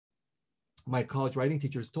my college writing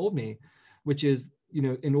teachers told me, which is,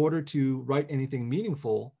 in order to write anything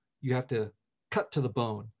meaningful, you have to cut to the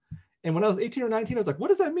bone. And when I was 18 or 19, I was like, what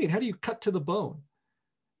does that mean? How do you cut to the bone?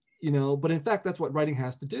 But in fact, that's what writing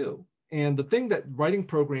has to do. And the thing that writing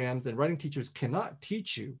programs and writing teachers cannot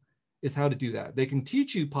teach you is how to do that. They can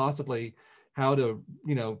teach you possibly how to,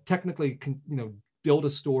 technically, build a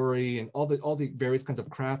story and all the various kinds of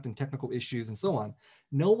craft and technical issues and so on.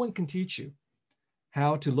 No one can teach you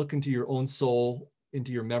how to look into your own soul,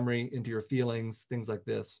 into your memory, into your feelings, things like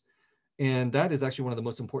this. And that is actually one of the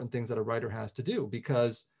most important things that a writer has to do,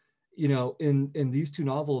 because in these two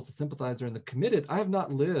novels, The Sympathizer and The Committed, I have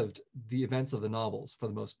not lived the events of the novels for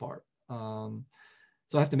the most part.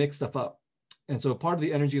 So I have to make stuff up. And so part of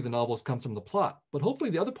the energy of the novels comes from the plot, but hopefully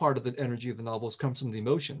the other part of the energy of the novels comes from the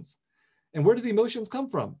emotions. And where do the emotions come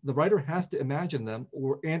from? The writer has to imagine them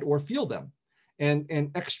or feel them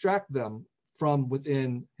and extract them from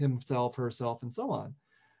within himself, herself, and so on.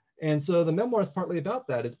 And so the memoir is partly about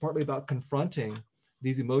that. It's partly about confronting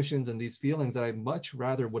these emotions and these feelings that I much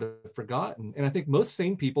rather would have forgotten. And I think most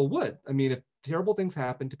sane people would. I mean, if terrible things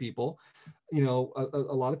happen to people, a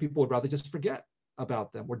lot of people would rather just forget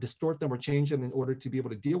about them or distort them or change them in order to be able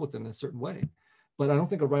to deal with them in a certain way. But I don't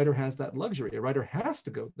think a writer has that luxury. A writer has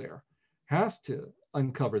to go there, has to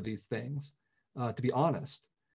uncover these things, to be honest.